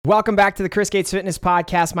Welcome back to the Chris Gates Fitness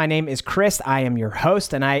Podcast. My name is Chris. I am your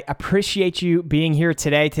host, and I appreciate you being here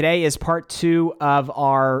today. Today is part 2 of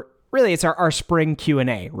our spring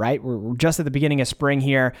Q&A, right? We're just at the beginning of spring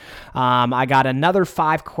here. I got another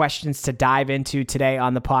 5 questions to dive into today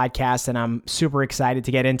on the podcast, and I'm super excited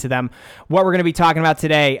to get into them. What we're going to be talking about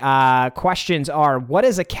today, questions are, what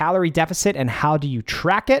is a calorie deficit and how do you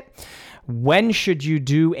track it? When should you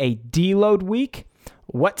do a deload week?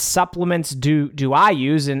 What supplements do I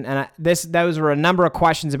use? And those were a number of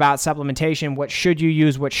questions about supplementation. What should you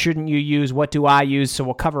use? What shouldn't you use? What do I use? So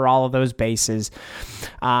we'll cover all of those bases.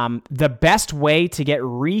 The best way to get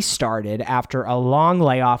restarted after a long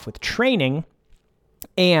layoff with training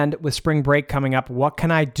and with spring break coming up, what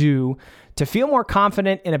can I do to feel more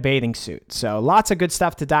confident in a bathing suit? So lots of good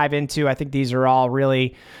stuff to dive into. I think these are all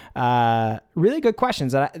really good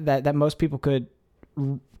questions that most people could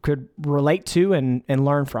relate to and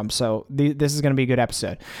learn from. So this is going to be a good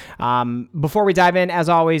episode. Before we dive in, as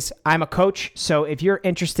always, I'm a coach. So if you're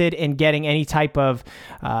interested in getting any type of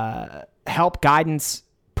help, guidance,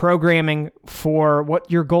 programming for what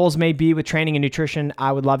your goals may be with training and nutrition,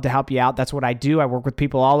 I would love to help you out. That's what I do. I work with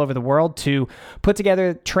people all over the world to put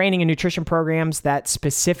together training and nutrition programs that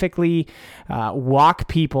specifically walk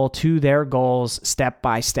people to their goals step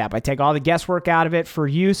by step. I take all the guesswork out of it for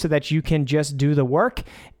you so that you can just do the work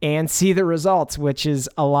and see the results, which is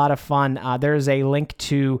a lot of fun. There's a link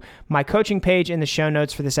to my coaching page in the show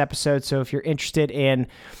notes for this episode. So if you're interested in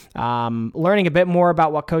learning a bit more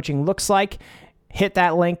about what coaching looks like, hit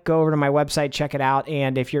that link, go over to my website, check it out.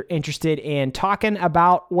 And if you're interested in talking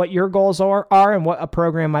about what your goals are and what a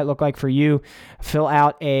program might look like for you, fill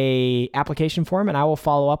out a application form and I will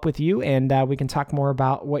follow up with you and we can talk more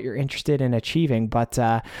about what you're interested in achieving. But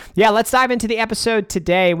let's dive into the episode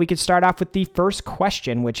today. We could start off with the first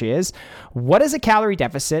question, which is, what is a calorie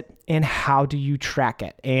deficit and how do you track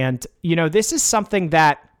it? And, this is something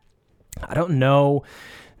that I don't know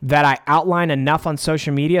that I outline enough on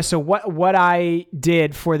social media. So what I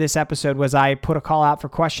did for this episode was I put a call out for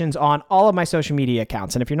questions on all of my social media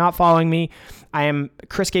accounts. And if you're not following me, I am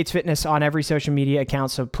Chris Gates Fitness on every social media account.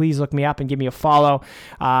 So please look me up and give me a follow.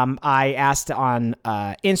 I asked on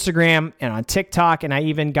Instagram and on TikTok, and I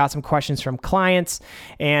even got some questions from clients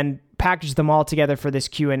and packaged them all together for this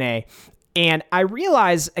Q&A. And I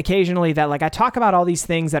realize occasionally that I talk about all these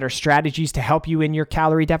things that are strategies to help you in your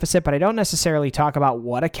calorie deficit, but I don't necessarily talk about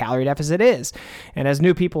what a calorie deficit is. And as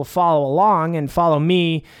new people follow along and follow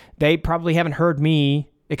me, they probably haven't heard me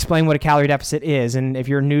explain what a calorie deficit is. And if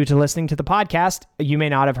you're new to listening to the podcast, you may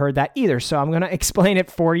not have heard that either. So I'm going to explain it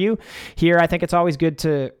for you here. I think it's always good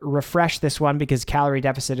to refresh this one because calorie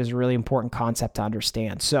deficit is a really important concept to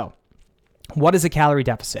understand. So what is a calorie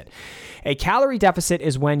deficit? A calorie deficit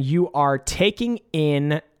is when you are taking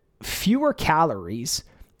in fewer calories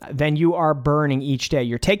than you are burning each day.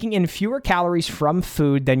 You're taking in fewer calories from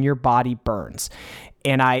food than your body burns.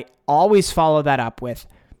 And I always follow that up with,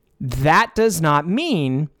 that does not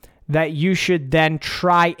mean that you should then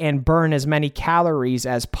try and burn as many calories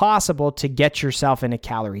as possible to get yourself in a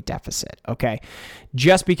calorie deficit, okay?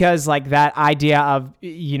 Just because that idea of,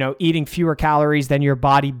 eating fewer calories than your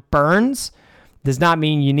body burns does not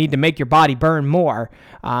mean you need to make your body burn more.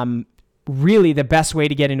 Really, the best way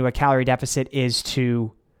to get into a calorie deficit is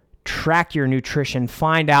to track your nutrition,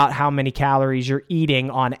 find out how many calories you're eating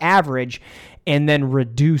on average, and then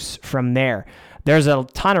reduce from there. There's a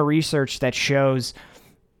ton of research that shows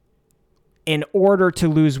in order to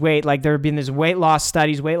lose weight, there have been these weight loss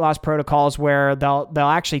studies, weight loss protocols where they'll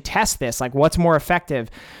actually test this, what's more effective,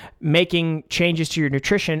 making changes to your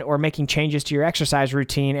nutrition or making changes to your exercise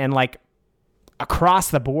routine, and across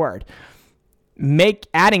the board,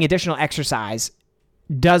 adding additional exercise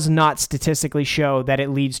does not statistically show that it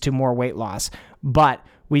leads to more weight loss, but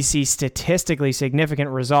we see statistically significant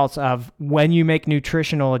results of when you make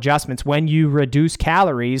nutritional adjustments, when you reduce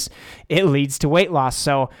calories, it leads to weight loss.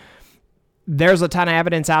 So there's a ton of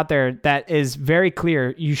evidence out there that is very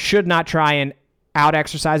clear. You should not try and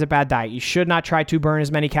out-exercise a bad diet. You should not try to burn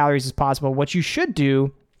as many calories as possible. What you should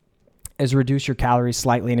do is reduce your calories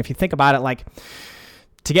slightly. And if you think about it,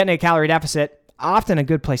 to get in a calorie deficit, often a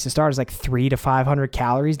good place to start is 300 to 500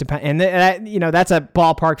 calories. And that's a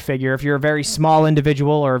ballpark figure. If you're a very small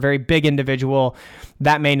individual or a very big individual,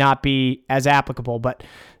 that may not be as applicable. But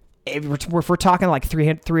if we're talking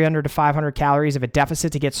 300 to 500 calories of a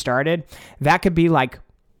deficit to get started, that could be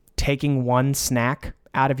taking one snack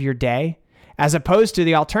out of your day. As opposed to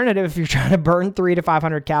the alternative, if you're trying to burn 300 to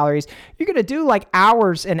 500 calories, you're going to do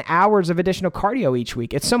hours and hours of additional cardio each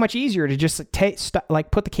week. It's so much easier to just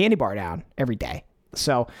put the candy bar down every day.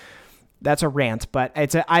 So that's a rant, but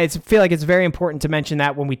I feel like it's very important to mention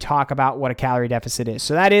that when we talk about what a calorie deficit is.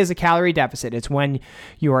 So that is a calorie deficit. It's when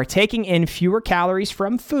you are taking in fewer calories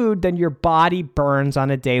from food than your body burns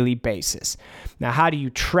on a daily basis. Now, how do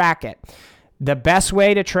you track it? The best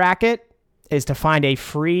way to track it is to find a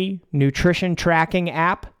free nutrition tracking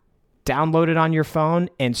app, download it on your phone,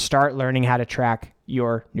 and start learning how to track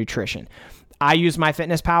your nutrition. I use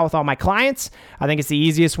MyFitnessPal with all my clients. I think it's the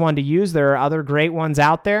easiest one to use. There are other great ones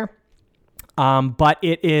out there. But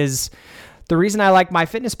it is, the reason I like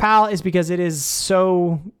MyFitnessPal is because it is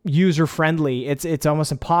so user-friendly. It's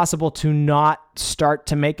almost impossible to not start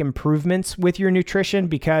to make improvements with your nutrition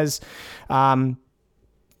because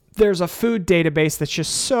there's a food database that's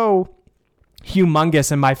just so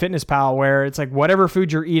humongous in MyFitnessPal where it's like whatever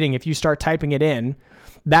food you're eating, if you start typing it in,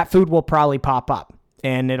 that food will probably pop up.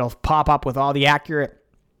 And it'll pop up with all the accurate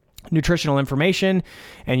nutritional information,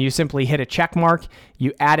 and you simply hit a check mark.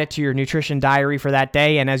 You add it to your nutrition diary for that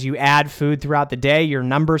day, and as you add food throughout the day, your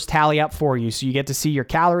numbers tally up for you. So you get to see your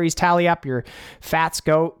calories tally up, your fats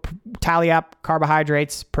go tally up,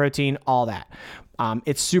 carbohydrates, protein, all that.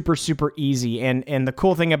 It's super, super easy. And the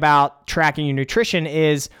cool thing about tracking your nutrition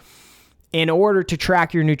is in order to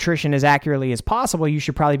track your nutrition as accurately as possible, you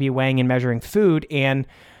should probably be weighing and measuring food. And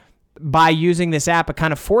by using this app, it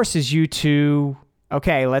kind of forces you to,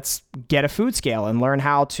 okay, let's get a food scale and learn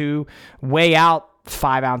how to weigh out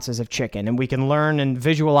 5 ounces of chicken. And we can learn and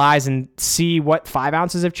visualize and see what 5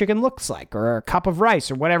 ounces of chicken looks like, or a cup of rice,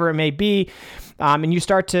 or whatever it may be. And you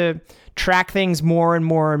start to track things more and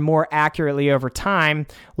more and more accurately over time,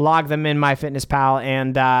 log them in MyFitnessPal.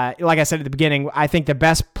 And like I said at the beginning, I think the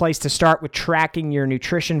best place to start with tracking your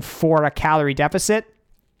nutrition for a calorie deficit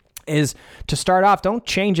is to start off, don't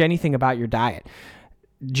change anything about your diet.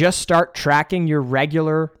 Just start tracking your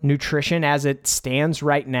regular nutrition as it stands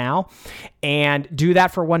right now, and do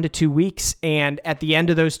that for 1 to 2 weeks. And at the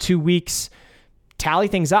end of those 2 weeks, tally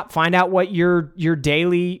things up, find out what your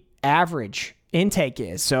daily average intake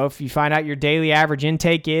is. So if you find out your daily average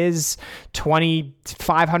intake is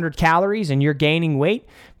 2,500 calories and you're gaining weight,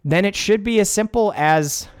 then it should be as simple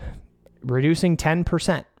as reducing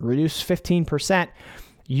 10%, reduce 15%.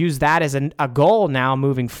 Use that as a goal now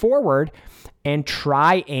moving forward, and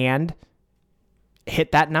try and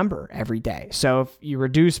hit that number every day. So if you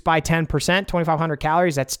reduce by 10%, 2,500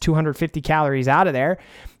 calories, that's 250 calories out of there.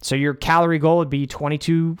 So your calorie goal would be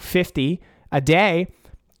 2,250 a day.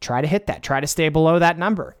 Try to hit that. Try to stay below that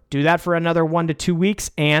number. Do that for another 1 to 2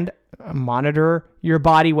 weeks and monitor your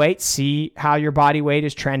body weight. See how your body weight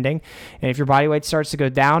is trending. And if your body weight starts to go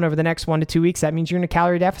down over the next 1 to 2 weeks, that means you're in a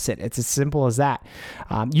calorie deficit. It's as simple as that.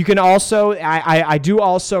 You can also, I do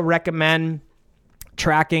also recommend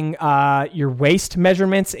tracking your waist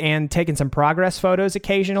measurements and taking some progress photos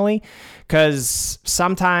occasionally, because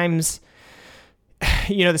sometimes,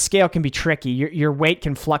 you know, the scale can be tricky. Your weight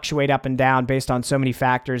can fluctuate up and down based on so many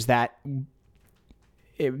factors that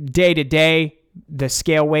day to day, the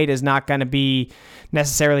scale weight is not going to be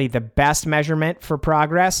necessarily the best measurement for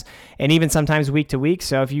progress, and even sometimes week to week.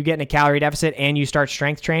 So if you get in a calorie deficit and you start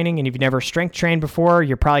strength training, and if you've never strength trained before,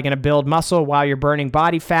 you're probably going to build muscle while you're burning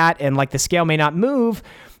body fat, and like the scale may not move,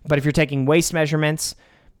 but if you're taking waist measurements,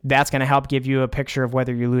 that's going to help give you a picture of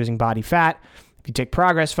whether you're losing body fat. If you take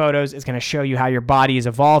progress photos, it's going to show you how your body is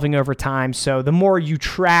evolving over time. So the more you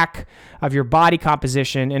track of your body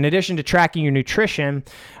composition, in addition to tracking your nutrition,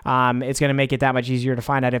 it's going to make it that much easier to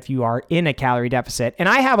find out if you are in a calorie deficit. And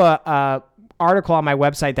I have a article on my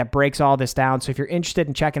website that breaks all this down. So if you're interested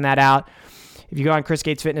in checking that out, if you go on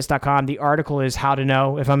chrisgatesfitness.com, the article is how to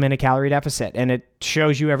know if I'm in a calorie deficit, and it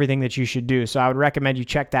shows you everything that you should do. So I would recommend you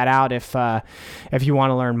check that out if you want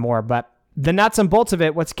to learn more. But the nuts and bolts of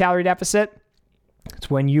it, what's a calorie deficit?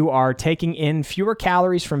 It's when you are taking in fewer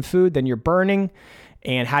calories from food than you're burning.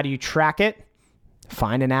 And how do you track it?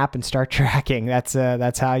 Find an app and start tracking. That's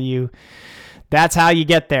how you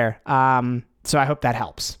get there. So I hope that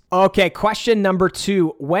helps. Okay, question number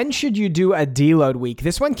 2. When should you do a deload week?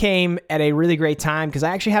 This one came at a really great time because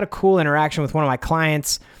I actually had a cool interaction with one of my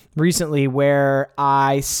clients recently where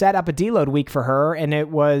I set up a deload week for her, and it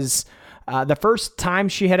was the first time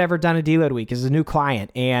she had ever done a deload week as a new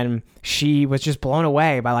client. And she was just blown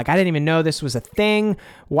away by, like, I didn't even know this was a thing.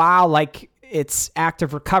 Wow, like, it's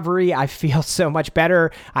active recovery. I feel so much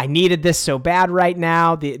better. I needed this so bad right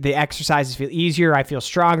now. The exercises feel easier. I feel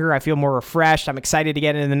stronger. I feel more refreshed. I'm excited to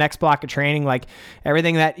get into the next block of training. Like,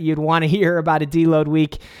 everything that you'd want to hear about a deload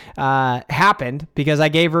week happened because I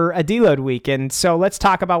gave her a deload week. And so let's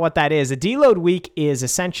talk about what that is. A deload week is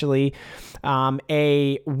essentially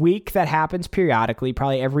a week that happens periodically,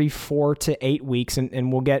 probably every 4 to 8 weeks.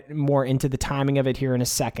 And we'll get more into the timing of it here in a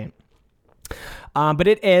second. But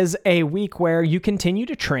it is a week where you continue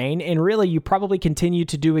to train, and really you probably continue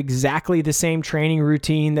to do exactly the same training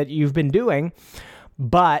routine that you've been doing,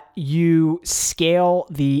 but you scale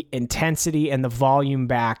the intensity and the volume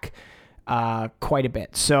back quite a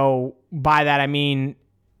bit. So by that, I mean,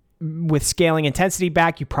 with scaling intensity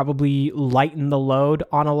back, you probably lighten the load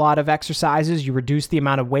on a lot of exercises. You reduce the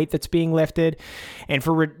amount of weight that's being lifted. And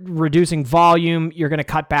for reducing volume, you're going to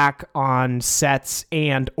cut back on sets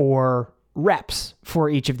and or reps for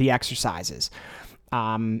each of the exercises.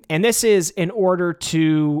 And this is in order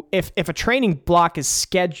to, if a training block is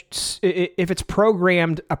scheduled, if it's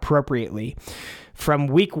programmed appropriately from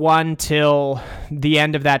week 1 till the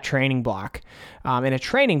end of that training block. And a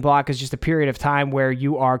training block is just a period of time where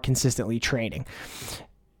you are consistently training.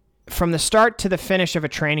 From the start to the finish of a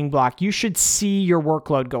training block, you should see your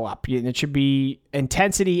workload go up. It should be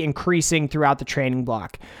intensity increasing throughout the training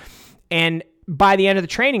block. And by the end of the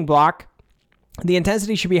training block, the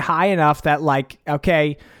intensity should be high enough that, like,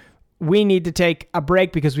 okay, we need to take a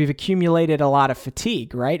break because we've accumulated a lot of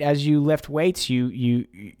fatigue, right? As you lift weights, you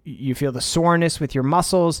feel the soreness with your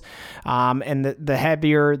muscles, and the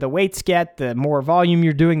heavier the weights get, the more volume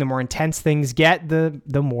you're doing, the more intense things get, the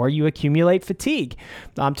more you accumulate fatigue,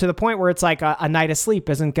 to the point where it's like a night of sleep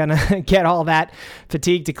isn't going to get all that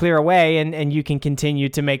fatigue to clear away, and you can continue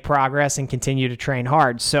to make progress and continue to train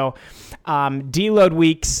hard. So deload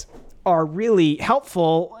weeks are really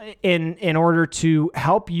helpful in order to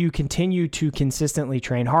help you continue to consistently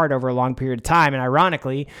train hard over a long period of time. And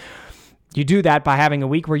ironically, you do that by having a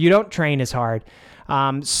week where you don't train as hard.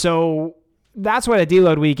 So that's what a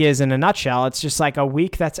deload week is in a nutshell. It's just like a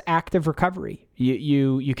week that's active recovery.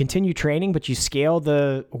 You continue training, but you scale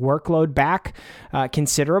the workload back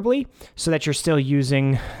considerably so that you're still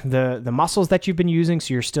using the muscles that you've been using.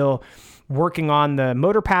 So you're still working on the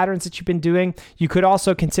motor patterns that you've been doing. You could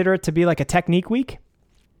also consider it to be like a technique week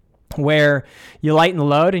where you lighten the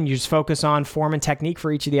load and you just focus on form and technique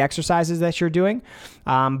for each of the exercises that you're doing.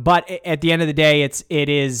 But at the end of the day, it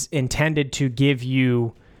is intended to give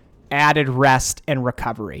you added rest and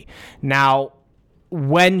recovery. Now,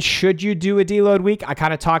 when should you do a deload week? I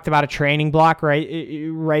kind of talked about a training block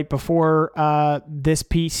right before this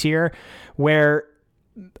piece here, where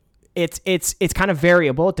it's kind of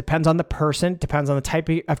variable. It depends on the person, it depends on the type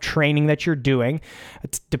of training that you're doing.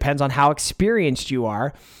 It depends on how experienced you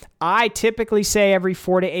are. I typically say every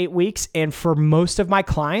 4 to 8 weeks. And for most of my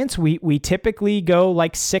clients, we typically go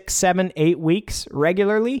like 6, 7, 8 weeks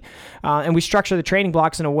regularly. And we structure the training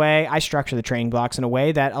blocks in a way, I structure the training blocks in a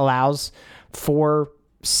way that allows for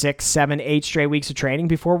 6, 7, 8 straight weeks of training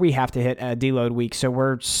before we have to hit a deload week. So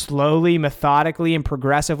we're slowly, methodically, and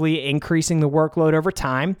progressively increasing the workload over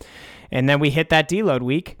time. And then we hit that deload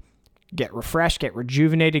week, get refreshed, get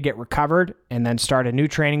rejuvenated, get recovered, and then start a new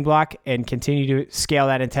training block and continue to scale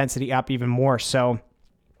that intensity up even more. So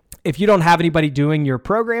if you don't have anybody doing your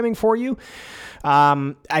programming for you,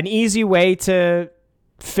 an easy way to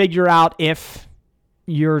figure out if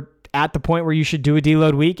you're at the point where you should do a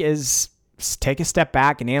deload week is take a step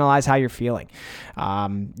back and analyze how you're feeling.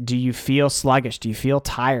 Do you feel sluggish? Do you feel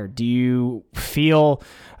tired? Do you feel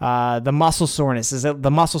the muscle soreness? Is it the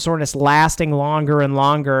muscle soreness lasting longer and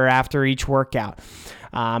longer after each workout?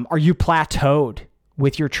 Are you plateaued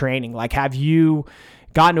with your training? Like, have you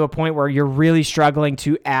gotten to a point where you're really struggling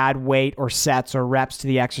to add weight or sets or reps to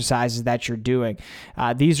the exercises that you're doing?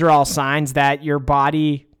 These are all signs that your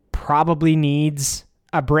body probably needs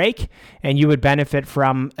a break and you would benefit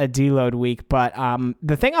from a deload week. But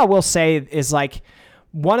the thing I will say is, like,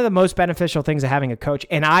 one of the most beneficial things of having a coach,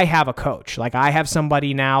 and I have a coach, like I have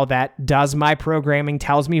somebody now that does my programming,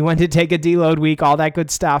 tells me when to take a deload week, all that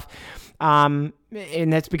good stuff. And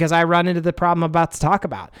that's because I run into the problem I'm about to talk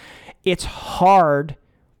about. It's hard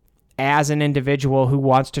as an individual who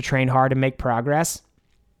wants to train hard and make progress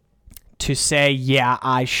to say, yeah,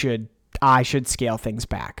 I should scale things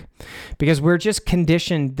back, because we're just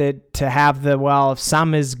conditioned to have if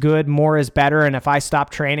some is good, more is better. And if I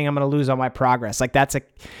stop training, I'm going to lose all my progress. Like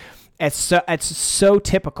it's so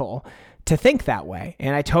typical to think that way.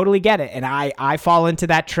 And I totally get it. And I fall into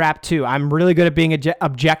that trap too. I'm really good at being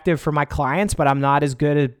objective for my clients, but I'm not as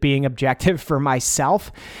good at being objective for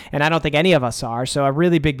myself. And I don't think any of us are. So a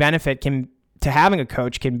really big benefit to having a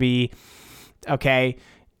coach can be, okay,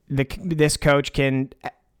 this coach can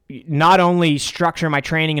not only structure my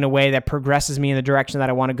training in a way that progresses me in the direction that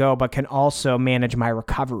I want to go, but can also manage my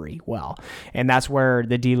recovery well. And that's where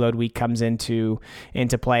the deload week comes into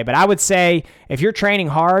play. But I would say if you're training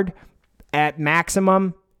hard at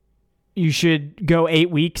maximum, you should go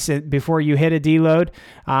 8 weeks before you hit a deload,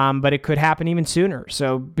 but it could happen even sooner.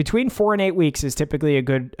 So between 4 and 8 weeks is typically a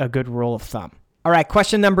good rule of thumb. All right,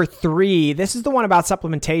 question number 3. This is the one about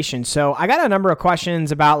supplementation. So I got a number of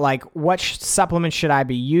questions about like what supplement should I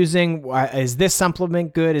be using? Is this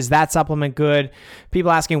supplement good? Is that supplement good? People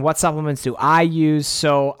asking what supplements do I use?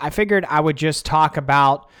 So I figured I would just talk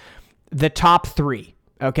about the top 3.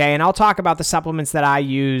 Okay, and I'll talk about the supplements that I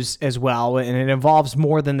use as well, and it involves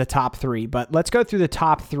more than the top 3. But let's go through the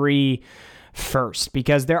top 3 first,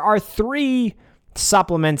 because there are 3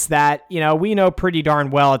 supplements that, we know pretty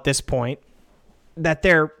darn well at this point that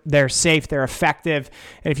they're safe, they're effective,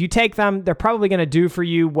 and if you take them, they're probably going to do for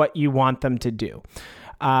you what you want them to do.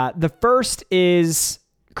 The first is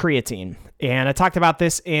creatine, and I talked about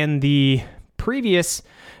this in the previous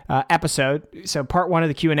episode, so part 1 of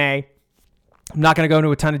the Q&A. I'm not going to go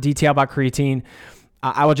into a ton of detail about creatine.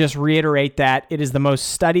 I will just reiterate that it is the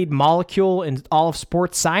most studied molecule in all of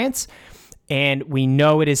sports science, and we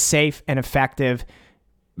know it is safe and effective.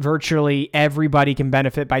 Virtually everybody can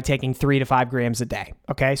benefit by taking 3 to 5 grams a day.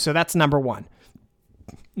 Okay, so that's number 1.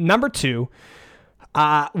 Number 2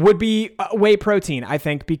 would be whey protein, I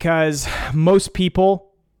think, because most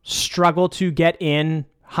people struggle to get in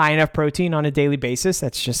high enough protein on a daily basis.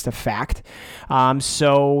 That's just a fact.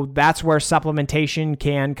 So that's where supplementation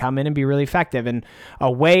can come in and be really effective. And a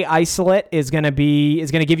whey isolate is going to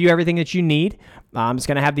give you everything that you need. It's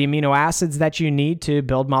going to have the amino acids that you need to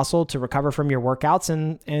build muscle, to recover from your workouts,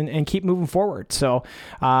 and keep moving forward. So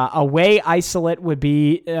a whey isolate would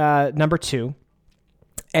be number 2.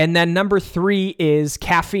 And then number 3 is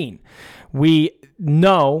caffeine. We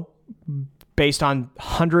know, based on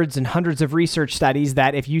hundreds and hundreds of research studies,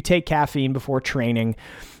 that if you take caffeine before training,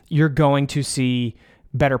 you're going to see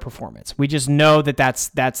better performance. We just know that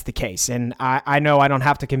that's the case. And I know I don't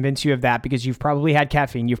have to convince you of that, because you've probably had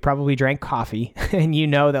caffeine, you've probably drank coffee, and you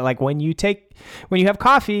know that like when you have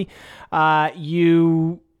coffee,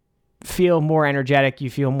 you feel more energetic, you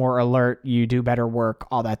feel more alert, you do better work,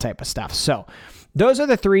 all that type of stuff. So those are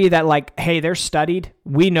the 3 that, like, hey, they're studied.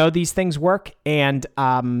 We know these things work. And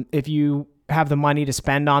if you have the money to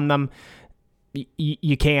spend on them,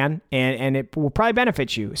 you can, and it will probably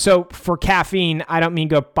benefit you. So for caffeine, I don't mean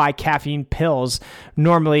go buy caffeine pills.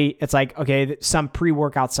 Normally it's like, okay, some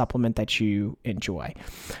pre-workout supplement that you enjoy.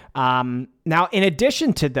 Now, in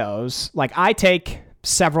addition to those, like I take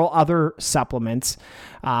several other supplements,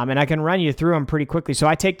 and I can run you through them pretty quickly. So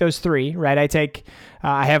I take those 3, right?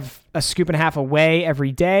 I have a scoop and a half of whey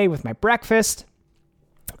every day with my breakfast.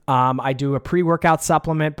 I do a pre-workout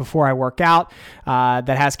supplement before I work out that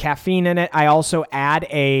has caffeine in it. I also add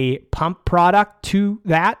a pump product to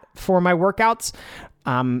that for my workouts.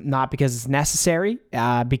 Not because it's necessary,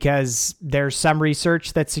 because there's some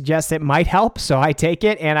research that suggests it might help. So I take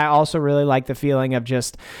it. And I also really like the feeling of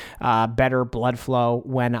just better blood flow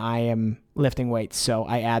when I am lifting weights. So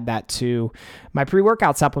I add that to my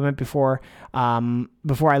pre-workout supplement before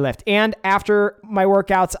I lift. And after my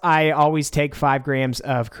workouts, I always take 5 grams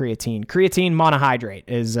of creatine. Creatine monohydrate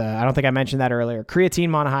is, I don't think I mentioned that earlier. Creatine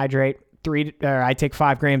monohydrate, I take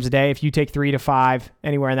 5 grams a day. If you take 3 to 5,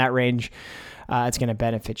 anywhere in that range, it's going to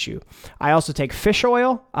benefit you. I also take fish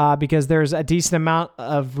oil because there's a decent amount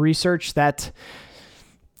of research that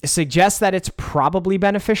suggests that it's probably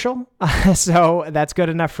beneficial. So that's good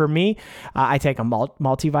enough for me. I take a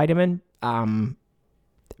multivitamin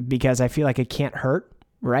because I feel like it can't hurt,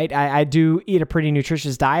 right? I do eat a pretty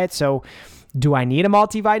nutritious diet. So do I need a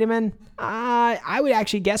multivitamin? I would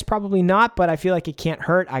actually guess probably not, but I feel like it can't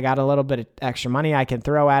hurt. I got a little bit of extra money I can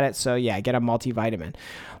throw at it. So yeah, get a multivitamin.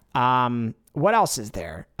 What else is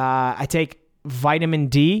there? I take vitamin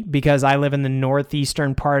D because I live in the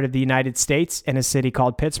northeastern part of the United States in a city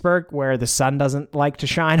called Pittsburgh, where the sun doesn't like to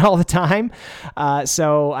shine all the time.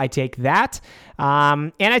 So I take that.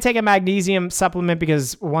 And I take a magnesium supplement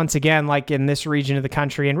because, once again, like in this region of the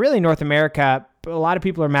country and really North America, a lot of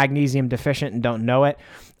people are magnesium deficient and don't know it.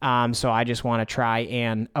 So I just want to try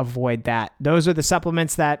and avoid that. Those are the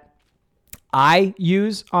supplements that I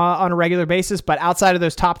use on a regular basis. But outside of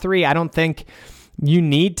those top 3, I don't think you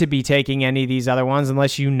need to be taking any of these other ones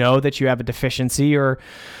unless you know that you have a deficiency or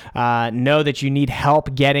know that you need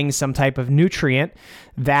help getting some type of nutrient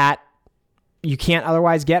that you can't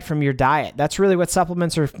otherwise get from your diet. That's really what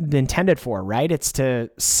supplements are intended for, right? It's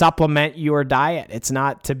to supplement your diet. It's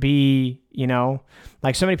not to be,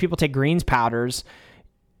 like so many people take greens powders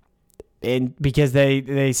because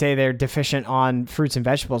they say they're deficient on fruits and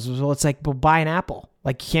vegetables. Well, it's like, well, buy an apple.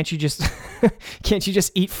 Like, can't you just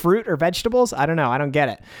eat fruit or vegetables? I don't know. I don't get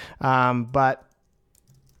it. But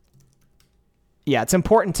yeah, it's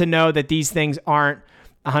important to know that these things aren't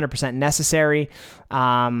 100% necessary.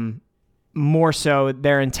 More so,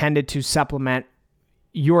 they're intended to supplement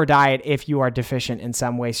your diet if you are deficient in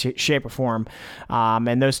some way, shape, or form.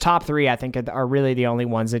 And those top three, I think, are really the only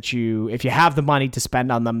ones that if you have the money to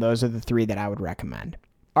spend on them, those are the three that I would recommend.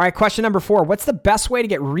 All right, question number 4. What's the best way to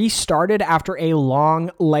get restarted after a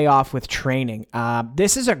long layoff with training?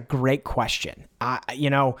 This is a great question.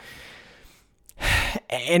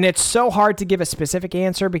 And it's so hard to give a specific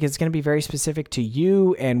answer because it's going to be very specific to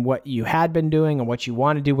you and what you had been doing and what you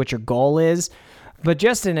want to do, what your goal is. But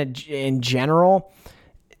just in general,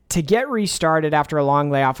 to get restarted after a long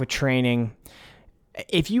layoff with training,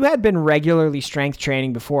 if you had been regularly strength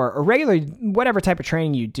training before, or regularly whatever type of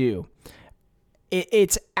training you do,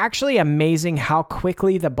 it's actually amazing how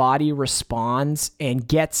quickly the body responds and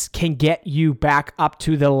can get you back up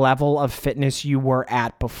to the level of fitness you were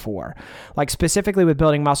at before. Like specifically with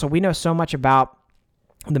building muscle, we know so much about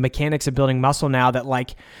the mechanics of building muscle now that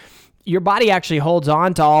like your body actually holds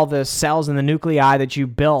on to all the cells and the nuclei that you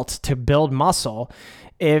built to build muscle.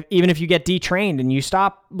 Even if you get detrained and you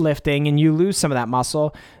stop lifting and you lose some of that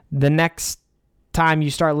muscle, the next time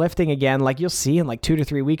you start lifting again, like you'll see in like 2 to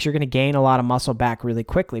 3 weeks, you're going to gain a lot of muscle back really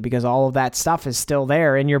quickly because all of that stuff is still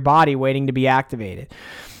there in your body waiting to be activated.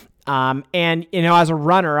 And as a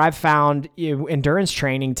runner, I've found endurance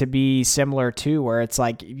training to be similar too, where it's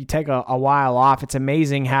like, if you take a while off, it's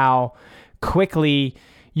amazing how quickly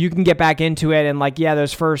you can get back into it. And like, yeah,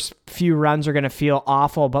 those first few runs are going to feel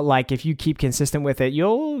awful, but like if you keep consistent with it,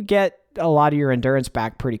 you'll get a lot of your endurance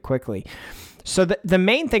back pretty quickly. So the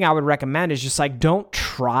main thing I would recommend is just like, don't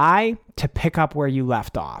try to pick up where you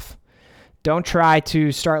left off. Don't try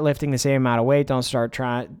to start lifting the same amount of weight. Don't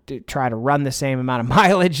try to run the same amount of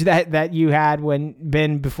mileage that you had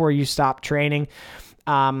before you stopped training.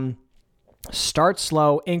 Start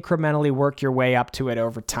slow, incrementally work your way up to it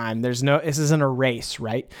over time. This isn't a race,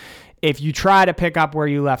 right? If you try to pick up where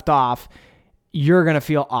you left off, you're going to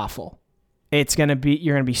feel awful. You're going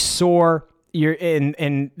to be sore. You're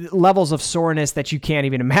in levels of soreness that you can't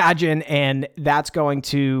even imagine. And that's going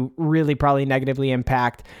to really probably negatively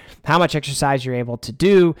impact how much exercise you're able to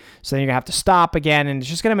do. So then you're gonna have to stop again. And it's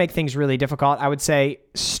just going to make things really difficult. I would say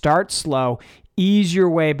start slow, ease your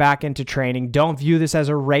way back into training. Don't view this as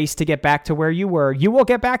a race to get back to where you were. You will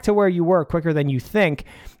get back to where you were quicker than you think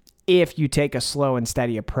if you take a slow and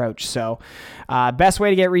steady approach. So best way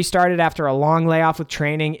to get restarted after a long layoff with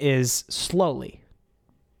training is slowly.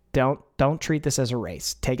 Don't treat this as a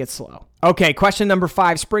race. Take it slow. Okay, question number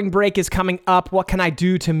 5. Spring break is coming up. What can I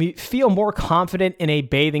do to feel more confident in a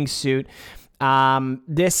bathing suit?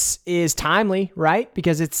 This is timely, right?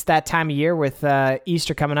 Because it's that time of year with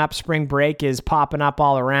Easter coming up. Spring break is popping up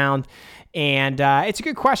all around. And it's a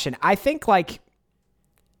good question. I think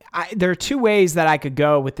there are 2 ways that I could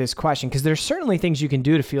go with this question because there's certainly things you can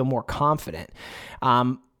do to feel more confident.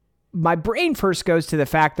 My brain first goes to the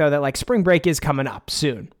fact, though, that like spring break is coming up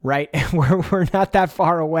soon, right? We're not that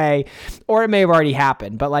far away, or it may have already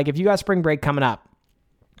happened. But like if you got spring break coming up,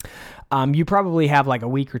 you probably have like a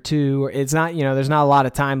week or 2. It's not, there's not a lot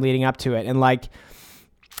of time leading up to it. And like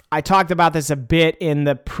I talked about this a bit in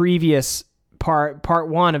the previous part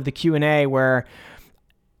 1 of the Q&A, where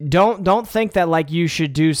don't think that like you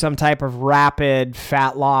should do some type of rapid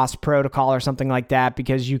fat loss protocol or something like that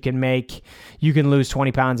because you can lose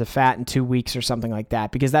 20 pounds of fat in 2 weeks or something like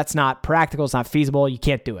that, because that's not practical. It's not feasible. You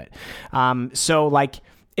can't do it. So like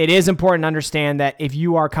it is important to understand that if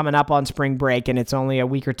you are coming up on spring break and it's only a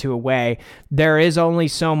week or 2 away, there is only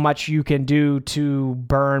so much you can do to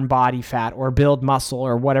burn body fat or build muscle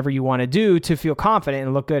or whatever you want to do to feel confident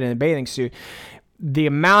and look good in a bathing suit. The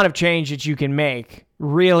amount of change that you can make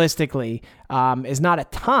realistically is not a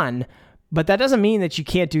ton, but that doesn't mean that you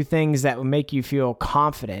can't do things that will make you feel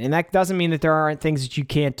confident. And that doesn't mean that there aren't things that you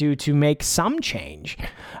can't do to make some change.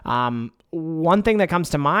 One thing that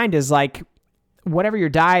comes to mind is like, whatever your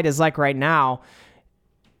diet is like right now,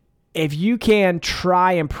 if you can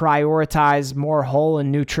try and prioritize more whole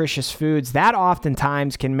and nutritious foods, that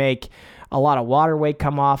oftentimes can make a lot of water weight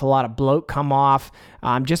come off, a lot of bloat come off,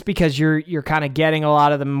 just because you're kind of getting a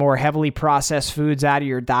lot of the more heavily processed foods out of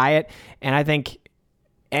your diet. And I think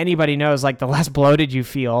anybody knows, like, the less bloated you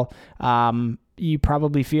feel, you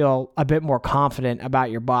probably feel a bit more confident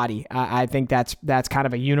about your body. I think that's kind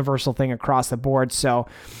of a universal thing across the board. So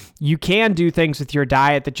you can do things with your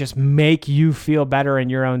diet that just make you feel better in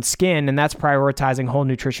your own skin, and that's prioritizing whole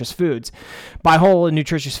nutritious foods. By whole and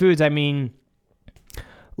nutritious foods, I mean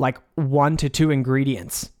like 1 to 2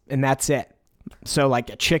 ingredients, and that's it. So like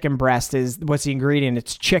a chicken breast what's the ingredient?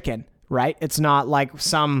 It's chicken, right? It's not like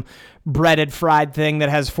some breaded fried thing that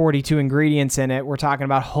has 42 ingredients in it. We're talking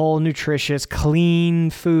about whole, nutritious, clean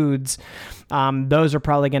foods. Those are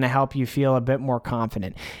probably going to help you feel a bit more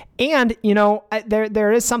confident. And,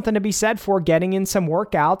 there is something to be said for getting in some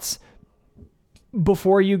workouts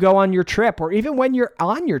before you go on your trip, or even when you're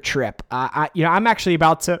on your trip. I'm actually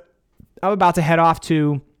about to head off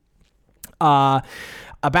to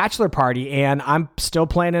a bachelor party, and I'm still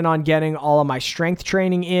planning on getting all of my strength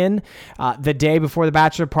training in. The day before the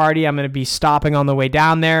bachelor party, I'm going to be stopping on the way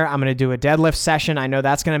down there. I'm going to do a deadlift session. I know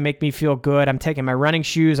that's going to make me feel good. I'm taking my running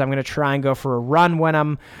shoes. I'm going to try and go for a run when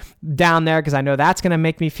I'm down there, because I know that's going to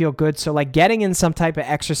make me feel good. So like getting in some type of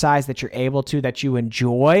exercise that you're able to, that you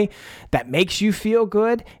enjoy, that makes you feel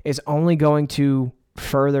good, is only going to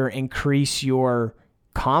further increase your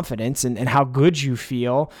confidence and how good you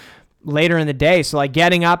feel later in the day. So like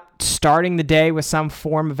getting up, starting the day with some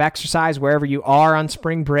form of exercise wherever you are on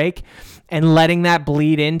spring break, and letting that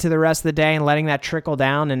bleed into the rest of the day and letting that trickle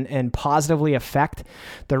down and positively affect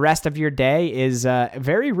the rest of your day is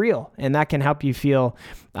very real. And that can help you feel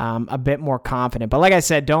a bit more confident. But like I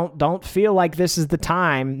said, don't feel like this is the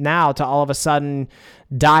time now to all of a sudden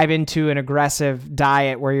dive into an aggressive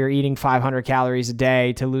diet where you're eating 500 calories a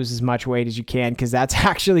day to lose as much weight as you can, because that's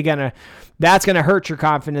actually going to hurt your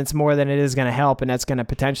confidence more than it is going to help, and that's going to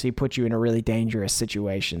potentially put you in a really dangerous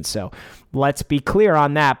situation. So let's be clear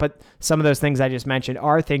on that. But some of those things I just mentioned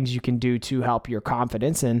are things you can do to help your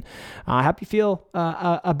confidence and help you feel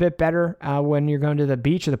a bit better when you're going to the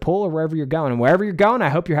beach or the pool or wherever you're going. And wherever you're going, I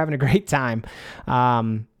hope you're having a great time.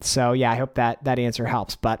 So yeah, I hope that answer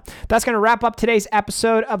helps. But that's going to wrap up today's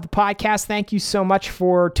episode of the podcast. Thank you so much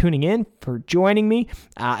for tuning in, for joining me.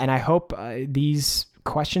 And I hope these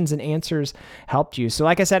questions and answers helped you. So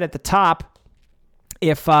like I said at the top,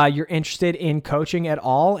 if you're interested in coaching at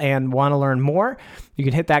all and want to learn more, you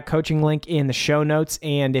can hit that coaching link in the show notes.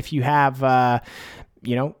 And if you have,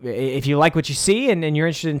 if you like what you see and you're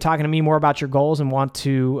interested in talking to me more about your goals and want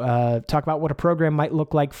to talk about what a program might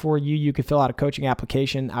look like for you, you can fill out a coaching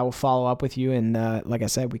application. I will follow up with you. And like I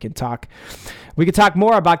said, we can talk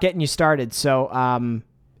more about getting you started. So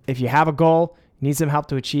if you have a goal, need some help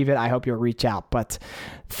to achieve it, I hope you'll reach out. But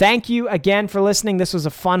thank you again for listening. This was a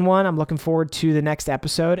fun one. I'm looking forward to the next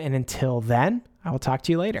episode. And until then, I will talk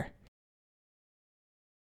to you later.